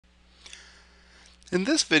In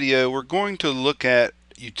this video, we're going to look at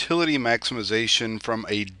utility maximization from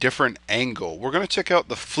a different angle. We're going to check out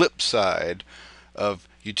the flip side of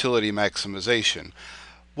utility maximization.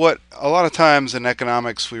 What a lot of times in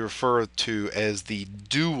economics we refer to as the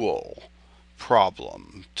dual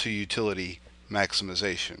problem to utility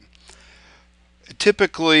maximization.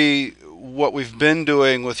 Typically, what we've been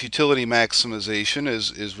doing with utility maximization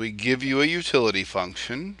is we give you a utility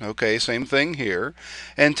function. Okay, same thing here.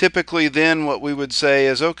 And typically then what we would say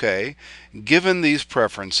is, okay, given these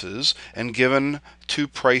preferences and given two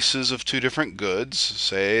prices of two different goods,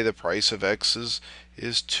 say the price of X is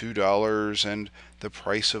 $2 and the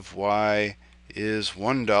price of Y is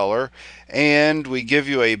 $1, and we give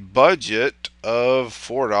you a budget of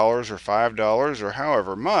 $4 or $5 or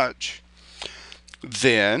however much,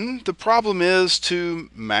 then the problem is to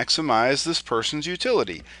maximize this person's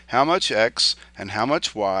utility. How much X and how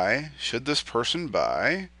much Y should this person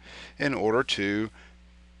buy in order to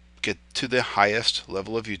get to the highest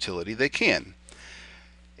level of utility they can?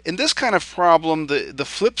 In this kind of problem, the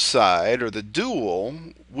flip side, or the dual,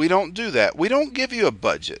 we don't do that. We don't give you a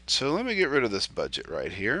budget. So let me get rid of this budget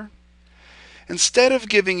right here. Instead of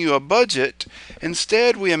giving you a budget,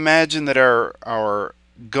 instead we imagine that our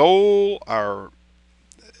goal, our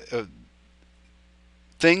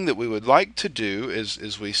thing that we would like to do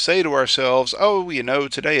is we say to ourselves, oh,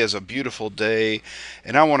 today is a beautiful day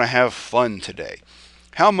and I want to have fun today.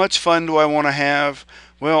 How much fun do I want to have?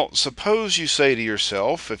 Well, suppose you say to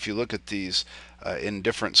yourself, if you look at these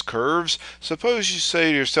indifference curves, suppose you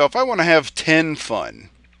say to yourself, I want to have 10 fun.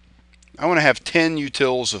 I want to have 10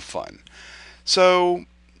 utils of fun. So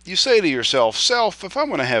you say to yourself, if I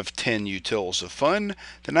want to have 10 utils of fun,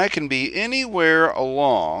 then I can be anywhere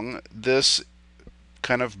along this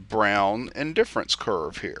kind of brown indifference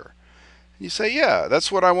curve here. You say, yeah,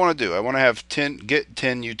 that's what I want to do. I want to have get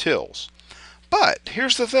 10 utils. But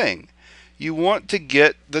here's the thing. You want to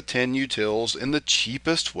get the 10 utils in the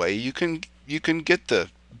cheapest way you can get the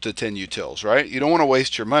 10 utils, right? You don't want to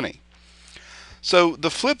waste your money. So the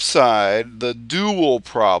flip side, the dual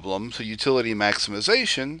problem to utility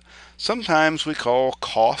maximization, sometimes we call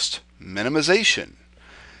cost minimization.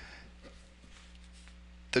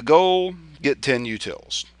 The goal, get 10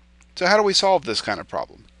 utils. So how do we solve this kind of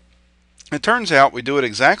problem? It turns out we do it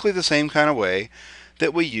exactly the same kind of way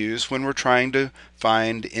that we use when we're trying to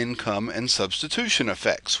find income and substitution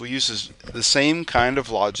effects. We use the same kind of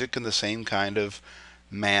logic and the same kind of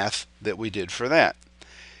math that we did for that.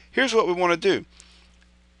 Here's what we want to do.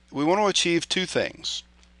 We want to achieve two things.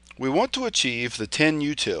 We want to achieve the 10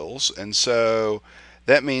 utils, and so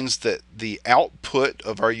that means that the output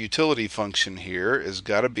of our utility function here has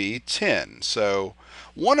got to be 10. So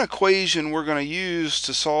one equation we're going to use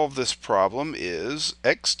to solve this problem is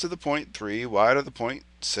x to the 0.3, y to the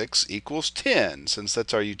 0.6 equals 10. Since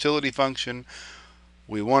that's our utility function,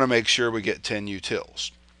 we want to make sure we get 10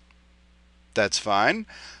 utils. That's fine.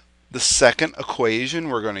 The second equation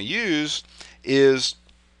we're going to use is,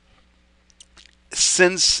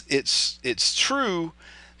 since it's true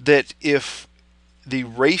that if the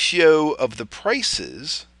ratio of the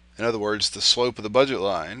prices, in other words, the slope of the budget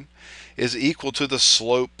line, is equal to the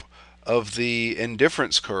slope of the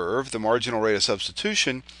indifference curve, the marginal rate of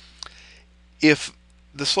substitution, if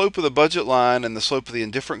the slope of the budget line and the slope of the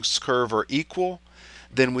indifference curve are equal,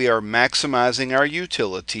 then we are maximizing our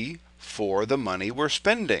utility for the money we're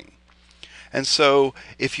spending. And so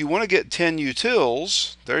if you want to get 10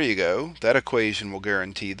 utils, there you go, that equation will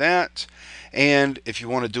guarantee that. And if you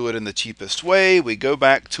want to do it in the cheapest way, we go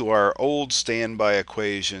back to our old standby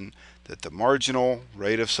equation that the marginal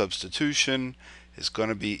rate of substitution is going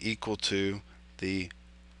to be equal to the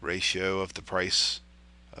ratio of the price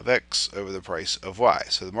of X over the price of Y.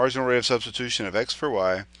 So the marginal rate of substitution of X for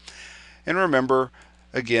Y. And remember,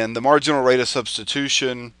 again, the marginal rate of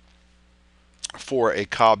substitution for a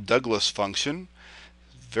Cobb-Douglas function,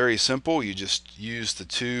 very simple. You just use the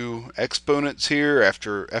two exponents here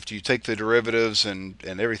after you take the derivatives and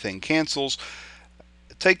everything cancels.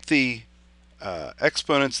 Take the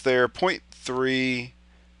exponents there, 0.3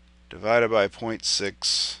 divided by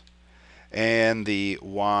 0.6, and the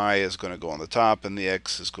y is going to go on the top and the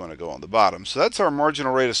x is going to go on the bottom. So that's our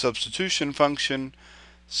marginal rate of substitution function.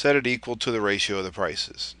 Set it equal to the ratio of the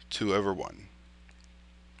prices, 2 over 1.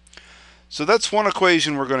 So that's one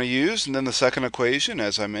equation we're going to use, and then the second equation,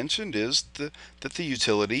 as I mentioned, is that the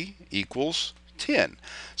utility equals 10.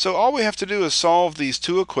 So all we have to do is solve these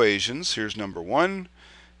two equations. Here's number 1,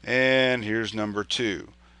 and here's number 2.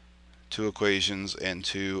 Two equations and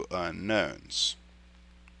two unknowns.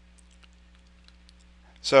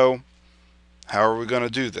 So how are we going to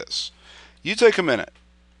do this? You take a minute.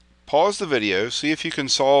 pause the video, see if you can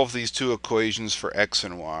solve these two equations for x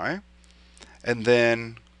and y, and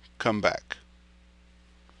then come back.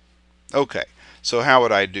 Okay, so how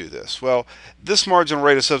would I do this? Well, this marginal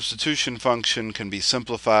rate of substitution function can be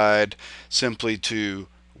simplified simply to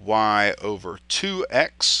y over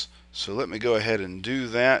 2x. So let me go ahead and do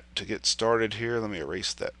that to get started here. Let me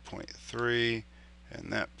erase that 0.3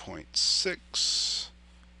 and that 0.6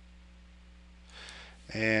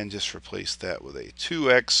 and just replace that with a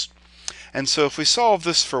 2x. And so if we solve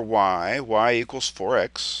this for y equals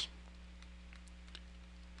 4x,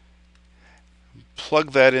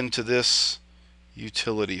 plug that into this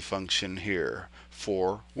utility function here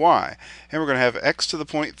for y. And we're going to have x to the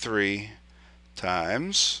 0.3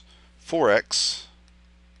 times 4x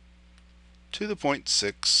to the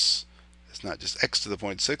 0.6. It's not just x to the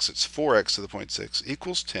 0.6, it's 4x to the 0.6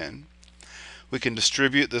 equals 10. We can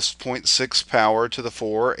distribute this 0.6 power to the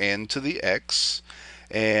 4 and to the x,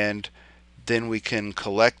 and then we can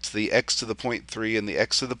collect the x to the 0.3 and the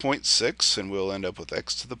x to the 0.6, and we'll end up with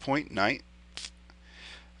x to the 0.9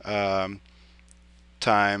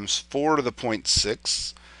 times 4 to the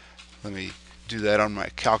 0.6. Let me do that on my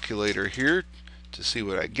calculator here to see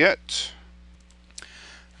what I get.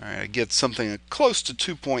 Alright, I get something close to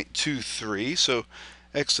 2.23, so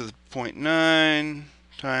x to the 0.9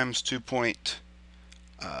 times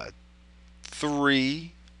 2.3,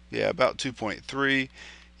 yeah, about 2.3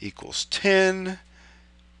 equals 10.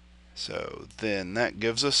 So then that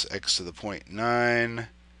gives us x to the 0.9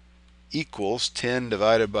 equals 10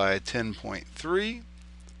 divided by 10.3,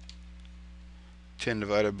 10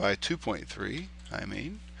 divided by 2.3, I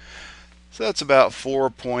mean. So that's about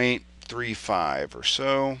 4.35 or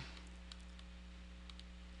so.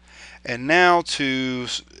 And now to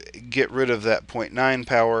get rid of that 0.9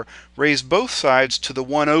 power, raise both sides to the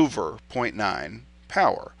 1 over 0.9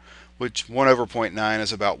 power, which 1 over 0.9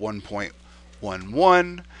 is about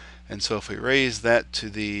 1.11. And so if we raise that to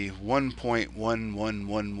the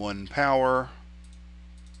 1.1111 power,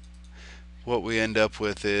 what we end up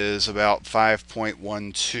with is about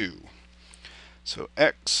 5.12. So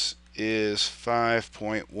x is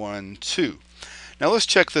 5.12. Now let's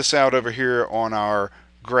check this out over here on our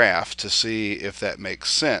graph to see if that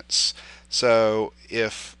makes sense. So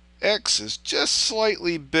if x is just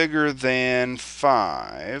slightly bigger than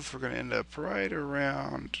 5, we're going to end up right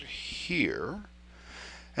around here.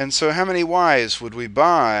 And so how many y's would we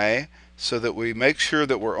buy so that we make sure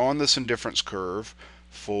that we're on this indifference curve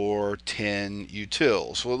for 10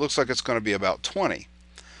 utils? Well, it looks like it's going to be about 20.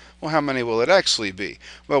 Well, how many will it actually be?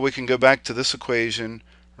 Well, we can go back to this equation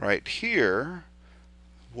right here.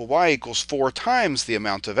 Well, y equals 4 times the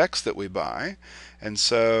amount of x that we buy, and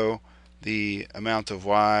so the amount of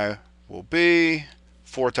y will be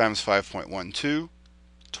 4 times 5.12,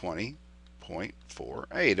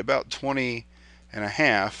 20.48, about 20 and a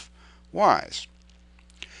half y's.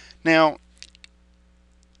 Now,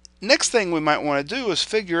 next thing we might want to do is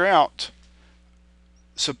figure out,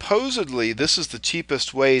 supposedly this is the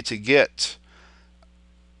cheapest way to get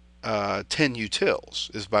 10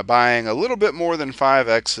 utils, is by buying a little bit more than 5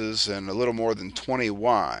 x's and a little more than 20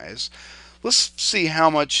 y's. Let's see how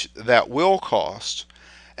much that will cost,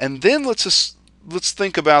 and then let's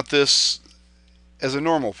think about this as a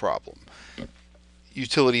normal problem.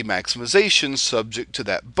 Utility maximization subject to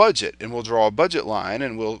that budget, and we'll draw a budget line,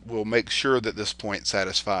 and we'll make sure that this point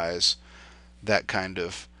satisfies that kind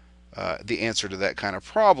of the answer to that kind of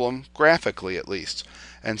problem, graphically at least.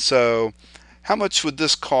 And so how much would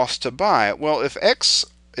this cost to buy? Well, if x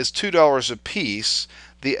is $2 a piece,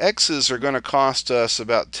 the x's are going to cost us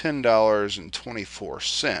about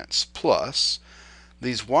 $10.24 plus.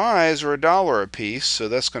 These y's are $1 a piece, so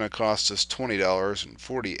that's going to cost us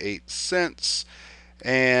 $20.48.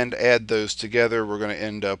 And add those together, we're going to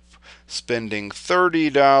end up spending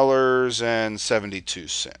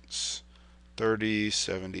 $30.72.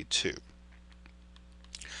 $30.72.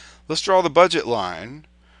 Let's draw the budget line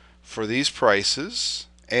for these prices.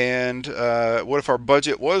 And what if our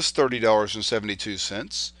budget was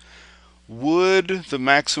 $30.72? Would the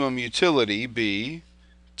maximum utility be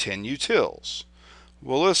 10 utils?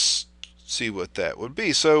 Well, let's see what that would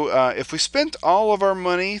be. So if we spent all of our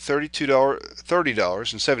money,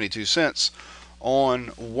 $30.72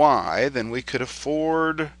 on y, then we could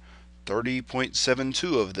afford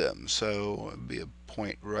 30.72 of them. So it would be a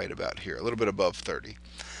point right about here, a little bit above 30.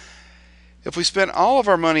 If we spent all of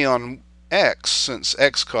our money on x, since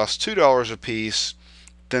x costs $2 a piece,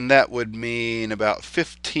 then that would mean about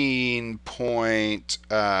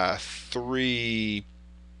 15.36.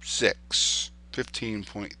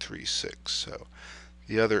 15.36. So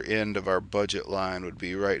the other end of our budget line would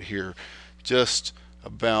be right here, just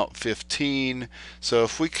about 15. So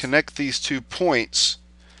if we connect these 2 points,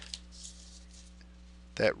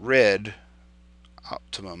 that red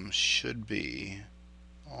optimum should be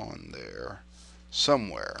on there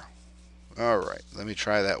somewhere. Alright, let me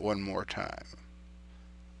try that one more time.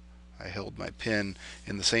 I held my pen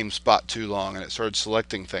in the same spot too long and it started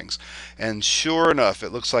selecting things. And sure enough,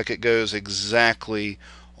 it looks like it goes exactly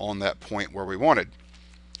on that point where we wanted.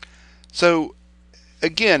 So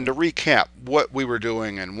again, to recap what we were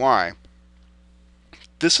doing and why,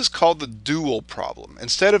 this is called the dual problem.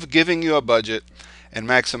 Instead of giving you a budget and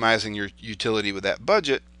maximizing your utility with that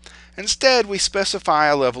budget, instead we specify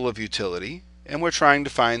a level of utility and we're trying to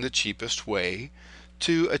find the cheapest way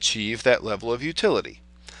to achieve that level of utility.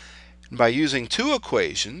 By using 2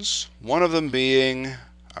 equations, one of them being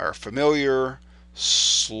our familiar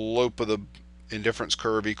slope of the indifference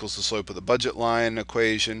curve equals the slope of the budget line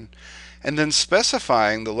equation, and then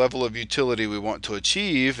specifying the level of utility we want to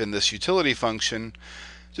achieve in this utility function,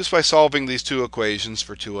 just by solving these 2 equations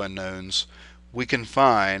for 2 unknowns, we can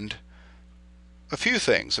find a few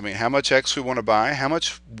things. I mean, how much X we want to buy, how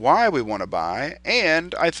much Y we want to buy,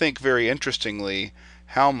 and I think very interestingly,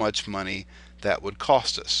 how much money that would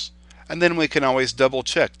cost us. And then we can always double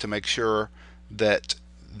check to make sure that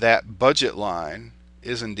that budget line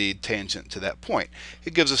is indeed tangent to that point.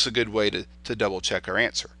 It gives us a good way to double check our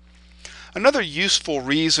answer. Another useful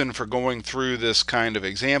reason for going through this kind of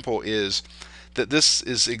example is that this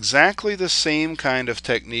is exactly the same kind of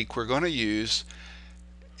technique we're going to use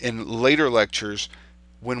in later lectures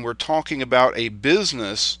when we're talking about a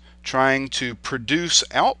business trying to produce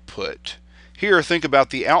output. Here, think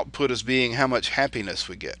about the output as being how much happiness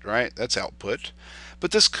we get, right? That's output.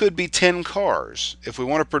 But this could be 10 cars. If we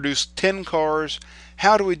want to produce 10 cars,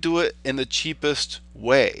 how do we do it in the cheapest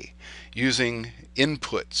way? Using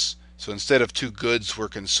inputs. So instead of 2 goods we're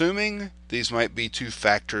consuming, these might be 2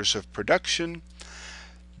 factors of production.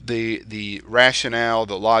 The rationale,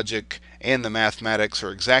 the logic, and the mathematics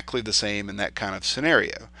are exactly the same in that kind of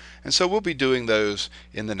scenario. And so we'll be doing those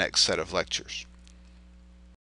in the next set of lectures.